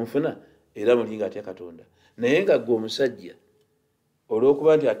onfuna era mulinga atya Katonda naye nga gwe omusajja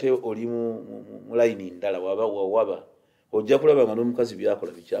olw'okuba nti ate oli mu layini ndala waba ojja kulaba nga n'omukazi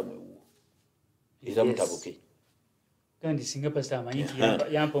byakola bikyamwewuwo era mutabuke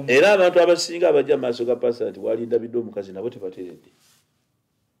era abantu abasinga abajja mu maaso ga pasita nti walindabidde omukazi nabo tebateredde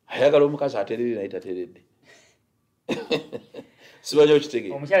ayagala omukazi aterere naye tateredde sibanya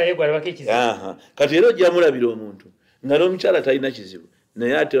okitegeera kati era ojja mulabira omuntu nga n'omukyala talina kizibu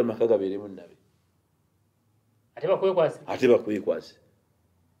naye ate amaka gabeeremu nabe ate bakwekwase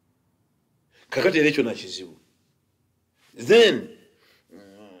kakati era ekyo nakizibu then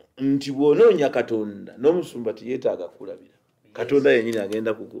nti bw'onoonya Katonda n'omusumba teyeetaaga kulabira Katonda yennyini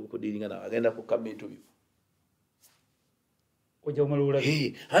agenda kudiringa nawe agenda kukama ebintu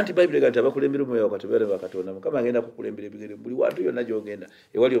anti bayibuli ega nti abakulembera omwoyo wakati ba Katonda Mukama agenda kukulembera ebigere buli wantu yonna gy'ogenda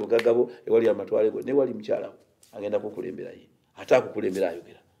ewali obugagga bwo ewali amatwale go newali mukyala wo agenda kukulembera ye ate akukulembera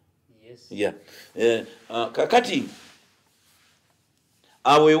ayogera kakati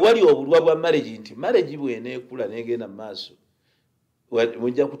awo ewali obulwa bwa maregi nti maregi bw'eneekula n'egenda mu maaso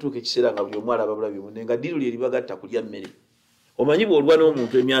mujja kutuuka ekiseera nga buli omu alaba bulabi munne nga ddiru lye libagatta kulya mmere omanyi bw'olwa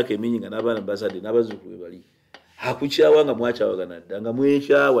n'omuntu emyaka emingi nga n'abaana bazadde n'abazuukulu be bali akukyawa nga mwakyawagana dda nga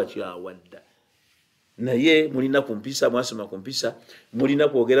mwekyawakyawa dda naye mulina ku mpisa mwasoma ku mpisa mulina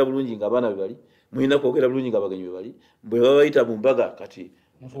kwogera bulungi nga abaana be bali mulina kwogera bulungi nga abagenyi be bali bwe babayita mu mbaga kati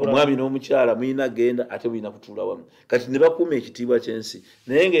omwami n'omukyala mulina genda ate mulina kutuula wamu kati ne bakuuma ekitiibwa ky'ensi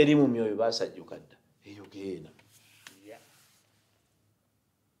naye ng'eri mu myoyo baasajjuka dda eyo geena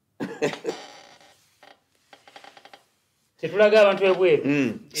tetulaga abantu ebweru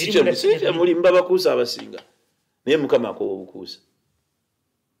muli mba bakuusa abasinga naye Mukama akoba obukuusa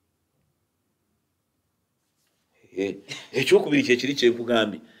ekyokubiri kyekiri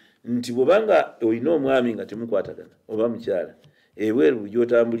kyenkugambye nti bw'obanga olina omwami nga temukwatagana oba mukyala ebweru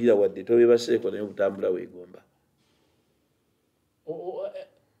gy'otambulira wadde tobebaseeko naye obutambula weegomba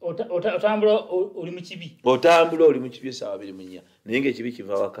otambula oli mu kibi essaawa 24 naye ng'ekibi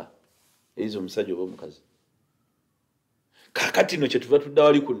kiva waka eyiza omusajja oba omukazi kakati no kyetuva tudda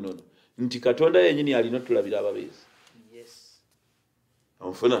wali ku nnono nti Katonda yennyini alina otulabira ababeezi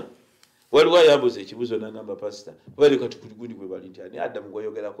onfuna waliwo ayambuza ekibuzo n'agamba pasita bali kati kuli gundi gwe bali nti ani Adamu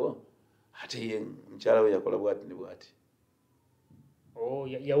gweyogerako ate ye mukyala we yakola bwati ne bwati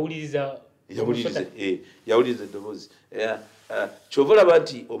yawuliriza eddoboozi kyova olaba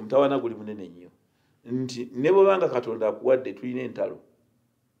nti omutawaana guli munene nnyo nti ne bw'obanga Katonda akuwadde tulina entalo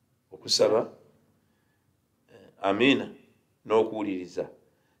okusaba amiina n'okuwuliriza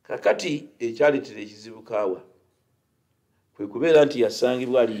kakati ekyaleetera ekizibu kaawa kwe kubeera nti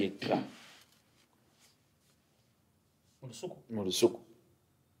yasangibwa ali yekka mu lusuku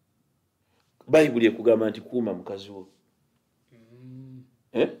bayibuli ekugamba nti kuuma mukazi wo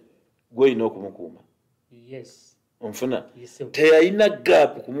gwe olina okumukuuma onfuna teyalina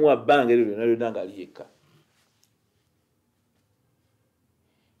gaapu kumuwa bbanga eryo lyonna lyonna nga ali yekka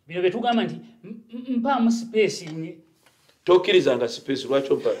bino betugamba nti mpaamu space tokkirizanga space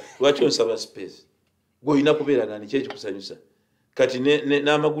lwaki onsaba space gwe olina kubeera nani ki ekikusanyusa kati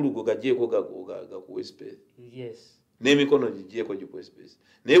n'amagulu go gagjeeko gakuwe space n'emikono gigjeeko gikuwe space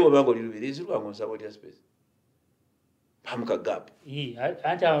naye bw'obanga oli lubirizi lwange onsaba otya space paamu ka gaapu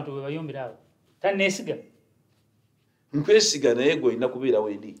anti abantu bwe bayombera awo tanneesiga nkwesiga naye gwe olina kubeera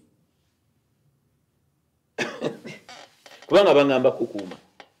wendi kubanga baŋŋamba kukuuma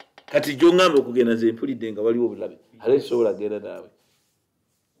kati gy'oŋŋamba okugenda nze mpulidde nga waliwo obulabe ate kisobola genda naawe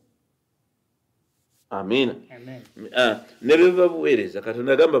amiina ne be babuweereza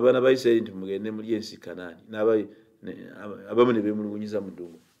katonda agamba abaana ba Isirayiri nti mugende muli ensi Kanaani abamu ne beemulugunyiza mu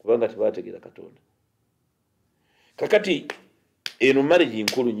ddungu kubanga tebaategeera katonda kakati eno marriage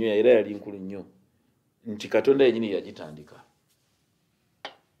nkulu nnyo era yali nkulu nnyo nti katonda yennyini yagitandika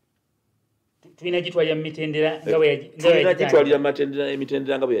tulina gitwalira emitendera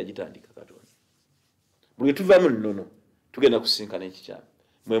nga bwe yagitandika katonda buli tuvaamu nnono tugenda kusinkana ekikyama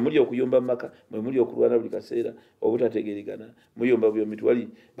mwe muli okuyomba mu maka mwe muli okulwana buli kaseera obutategeeragana muyomba byomi twali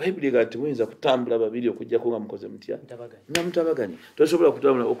bayibuli egamba temuyinza kutambula babiri okujjako nga mukoze mutya nga mutabaganye tosobola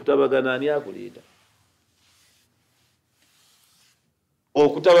okutabagana ani akuleeta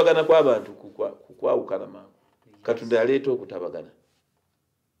okutabagana kw'abantu kwawukana mangu katonda yaleeta okutabagana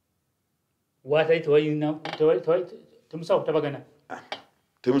temusobola kutabagana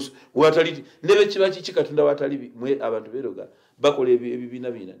watali nebe kiba kiki katonda watali mwe abantu beeroga bakola ebibiina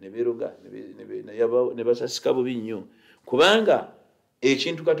ne beeroga ne basasika bubi nnyo kubanga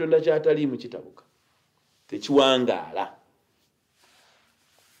ekintu katonda kyataliimu kitabuka tekiwangaala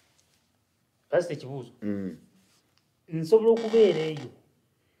pasita ekibuuzo nsobola okubeera eyo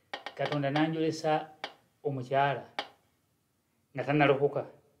katonda nanjolesa omukyala nga tannalokoka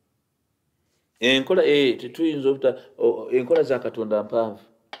tetuyinza enkola za katonda mpanvu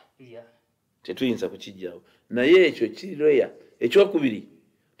tetuyinza kukijjawo naye ekyo kirireya ekyokubiri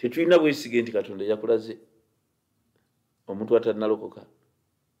tetulina bwesige nti katonda yakulaze omuntu atannalokoka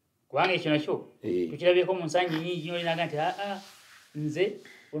kubanga ekyo nakyo tukirabyeko mu nsangi nyingi nyo olinaga nti nze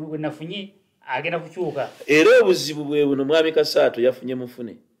ono gwe nafunye agenda kukyuka era obuzibu bwe buno mwami Kasaato yafunye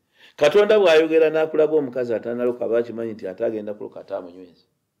mufune katonda bw'ayogera n'akulaga omukazi atannalokoka bakimanyi nti ate agenda kuloka ataamunywezi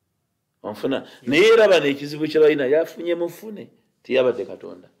onfuna naye era bano ekizibu kye balina yafunye mufune tiyabadde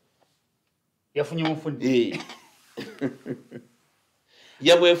katonda yafunye mufune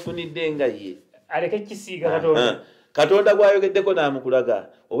yamwefunidde nga ye aleke kisiiga katonda katonda gwayogeddeko n'amukulaga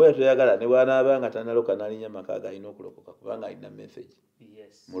oba toyagala ne bw'anaaba nga tannaloka n'alinya maka galina okulokoka kubanga alina message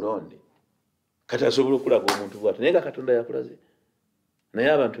mulonde kati asobola okulaga omuntu bw'ati naye nga katonda yakulaze naye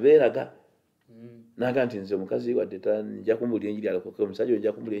abantu beeraga naga nti nze omukazi wadde nja kumbulira enjiri alokoke omusajja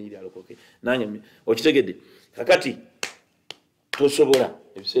ojja kumbulira enjiri alokoke nange okitegedde kakati tosobola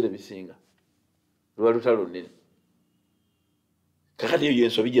ebiseera ebisinga luba lutalo nnene kakati eyo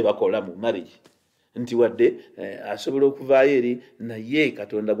yensobi gye bakola mu marriage nti wadde asobola okuvaayo eri naye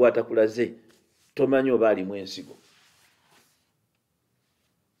katonda gwatakulaze tomanyi oba alimu ensigo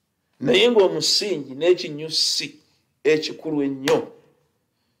naye ng'omusingi n'ekinyusi ekikulu ennyo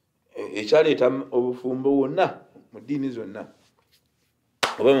ekyaleeta obufumbo bwonna mu ddiini zonna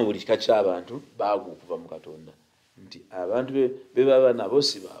oba mu buli kika ky'abantu baagwa okuva mu katonda nti abantu be baba nabo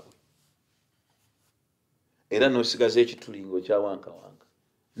si baabwe era n'osigaza ekitulingo ekyawankawanka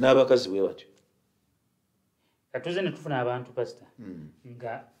n'abakazi bwe batyo katuze ne tufuna abantu pasita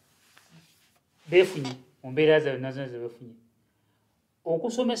nga beefunye mu mbeera zaabwe nazona ze beefunye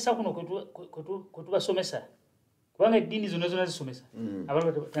okusomesa kuno kwe tubasomesa kubanga eddiini zonna zonna zisomesa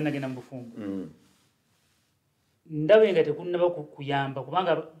abantu tannagenda mu bufumbo ndabe nga tekunnaba kuyamba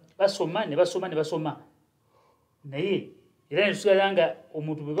kubanga basoma ne basoma naye era ne tusigala nga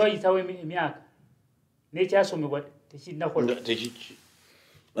omuntu bwe bayitawo emyaka n'ekyasomebwa tekinakola tekiki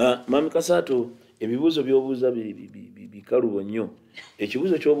Mami Kasaato ebibuuzo by'obuuza bikalubo nnyo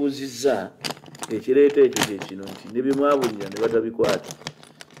ekibuuzo ky'obuuzizza ekireeta ekyo kye kino nti ne bye mwabulira ne batabikwata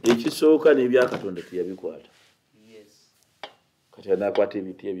ekisooka n'ebya katonda teyabikwata kati anaakwata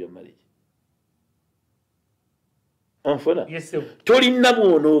ebintu ebyo marriage onfuna tolina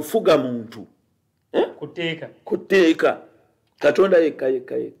bw'ono ofuga muntu kuteeka katonda yekka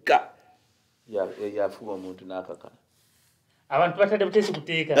yafuga omuntu n'akakana abantu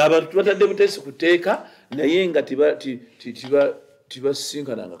batadde buteesi kuteeka naye nga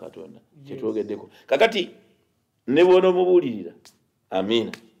tibasinkananga katonda kyetwogeddeko kakati ne bw'onoomubuulirira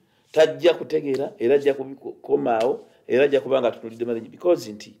amiina tajja kutegeera era ajja kubikomaawo era ajja kubanga atunulidde marriage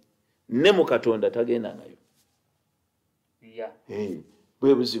because nti ne mu Katonda tagenda nayo.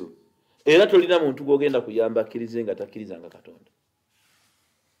 Bwe buzibu. Era tolina muntu gw'ogenda kuyamba akkirize nga takkirizanga Katonda.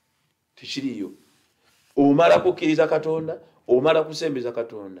 Tekiriyo. Omala kukkiriza Katonda, omala kusembeza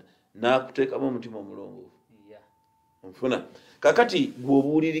Katonda, n'akuteekamu omutima omulongoofu. Nfuna. Kakati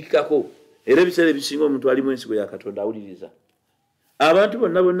gw'obuulirikako era ebiseera ebisinga omuntu alimu ensigo ya Katonda awuliriza. Abantu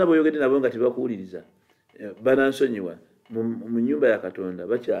bonna bw'oyogedde nabo nga tebakuwuliriza banansonyiwa mu nnyumba ya Katonda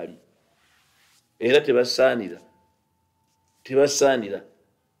bakyali era tebasaanira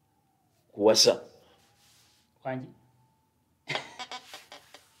kuwasa. Wangi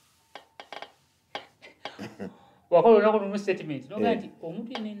wakola olunaku lumu statement noga nti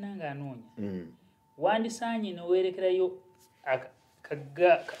omuntu yenna nga anoonya wandisaanye nowerekerayo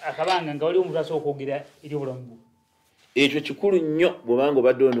akabanga nga wali omuntu asobola okwogera eri obulamu bwo. Ekyo kikulu nnyo bw'obanga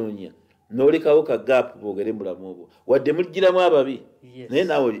obadde onoonya n'olekawo ka gaapu boogere mu bulamu obwo wadde mugiramu ababi naye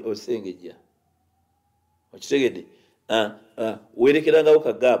naawe osengejja okitegedde weerekerangawo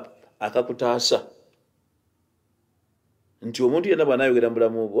ka gaapu akakutaasa nti omuntu yenna bw'anaayogera mu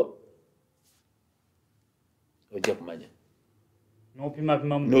bulamu obwo ojja kumanya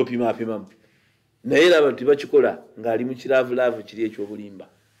n'opimaapimamu naye era abantu tebakikola ng'ali mu kiraavulaavu kiri eky'obulimba.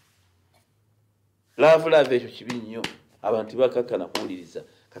 Laavulaavu ekyo kibi nnyo abantu bakakkana kuwuliriza.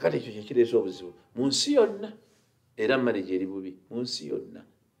 Kakati ekyo kyekireese obuzibu mu nsi yonna era marriage eri bubi mu nsi yonna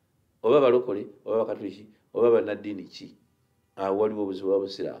oba balokole oba bakatuliki oba bannaddiini ki waliwo obuzibu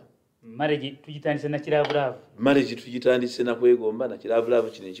bw'Abasiraamu. Marriage tugitandise na kiraavulaavu. Marriage tugitandise na kwegomba na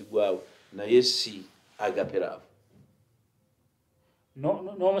kiraavulaavu kino ekigwawo naye si agape love.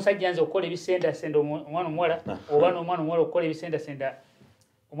 N'omusajja nze okukola ebisendasenda omwana omuwala oba n'omwana omuwala okukola ebisendasenda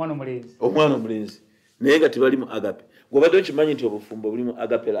omwana omulenzi naye nga tebalimu agape. Gw'obadde okimanyi nti obufumbo bulimu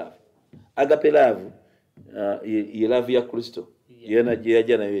agape love. Agape love ye love ya Kristo yena gye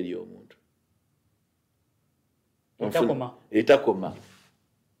yajja nayo eri omuntu etakoma.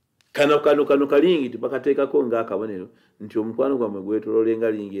 Kano kalingi tibakateekako ng'akabonero nti omukwano gwammwe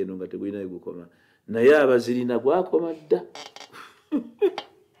gwetoloolenga lingi eno nga tegulinayo gukoma naye abazirina gwakoma dda.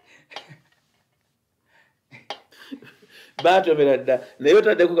 Baatomera dda naye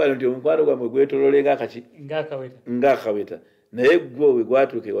otaddeko kano nti omukwano gwammwe gwetoloolenga akaki ng'akaweta naye gwo we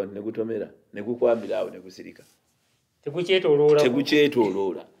gwatuuka wano ne gutomera ne gukwambira awo ne gusirika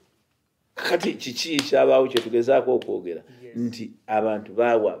tegukyetooloola. Kati kiki ekyabaawo kye tugezaako okwogera nti abantu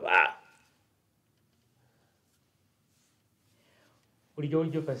baawaba.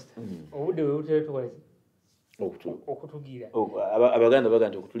 Bulijjo pastor obudde bwe butera tukola okutugira Abaganda baga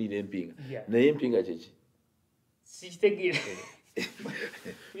nti okutuliira empinga naye empinga kyeki sikitegeera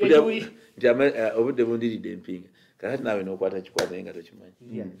nti obudde bundiridde empinga kakati naawe n'okwata kikwata naye nga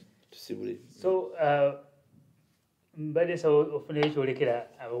tokimanyi tusibule. So mbadde sawa ofuneyo kyolekera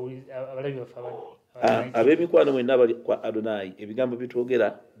abalabi baffe ab'emikwano mwenna abali kwa Adonai ebigambo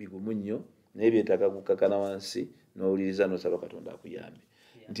bitwogera bigumu nnyo naye byetaaga kukkakana wansi n'owuliriza n'osaba Katonda akuyambe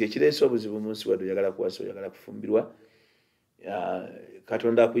nti ekireese obuzibu mu nsi wadde oyagala kuwasa oyagala kufumbirwa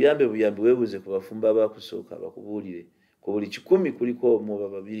Katonda akuyambe buyambi weebuuze ku bafumba abakusooka bakubuulire ku buli 100 kuliko omu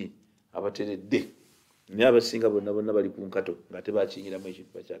oba 2 abateredde naye abasinga bonna bali ku nkato nga tebakinyiramu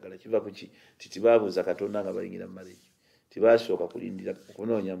ekintu bakyagala kiva ku ki titibaabuuza Katonda nga bayingira mu marriage tibasooka kulindira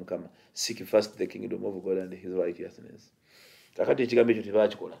okunoonya Mukama. Seek first the kingdom of God and his righteousness. Kakati ekigambo ekyo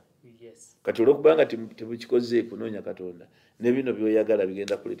tebakikola. Kati olwokubanga tebukikoze kunoonya Katonda ne bino byoyagala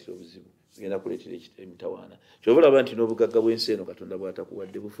bigenda kuleetera obuzibu bigenda kuleetera emitawaana. Kyova olaba nti n'obugagga bw'ensi eno Katonda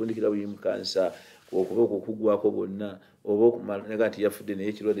bw'atakuwadde bufundikira buli mu kansa okuba okukugwako bonna oba okumala naga nti yafudde naye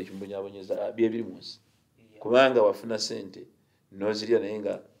ekirwadde kimbonyaabonyeza bye biri mu nsi kubanga wafuna sente n'ozirya naye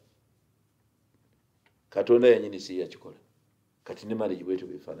nga Katonda yennyini si yakikola. Kati ne marriage bwetyo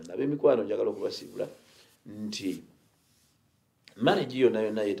bwefaanana. Ab'emikwano njagala okubasiibula nti marriage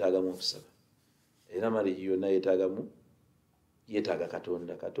yonna yeetaagamu okusaba era marriage yonna yeetaaga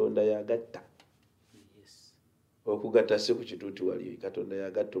Katonda yagatta. Okugatta si ku kituuti wali Katonda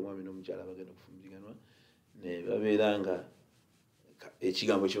yagatta omwami n'omukyala bagenda okufumbiriganwa ne babeera nga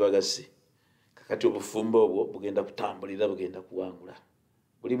ekigambo kibagasse. Kakati obufumbo obwo bugenda kutambulira bugenda kuwangula.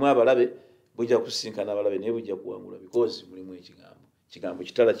 Bulimu abalabe bujja kusinkana abalabe naye bujja kuwangula because mulimu ekigambo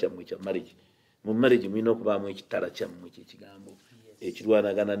kitala kyammwe kya marriage. Mu marriage mulina okubaamu ekitala kyammwe ky'ekigambo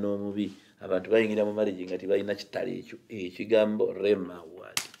ekirwanagana n'omubi. Abantu bayingira mu marriage nga tebalina kitala ekyo ekigambo rema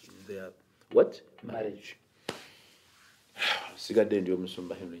word in their marriage. Sigadde ndi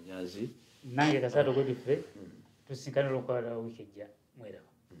omusumba Nyanzi nange Kasado Godfrey tusinkana olwokwala wiiki ejja mweraba.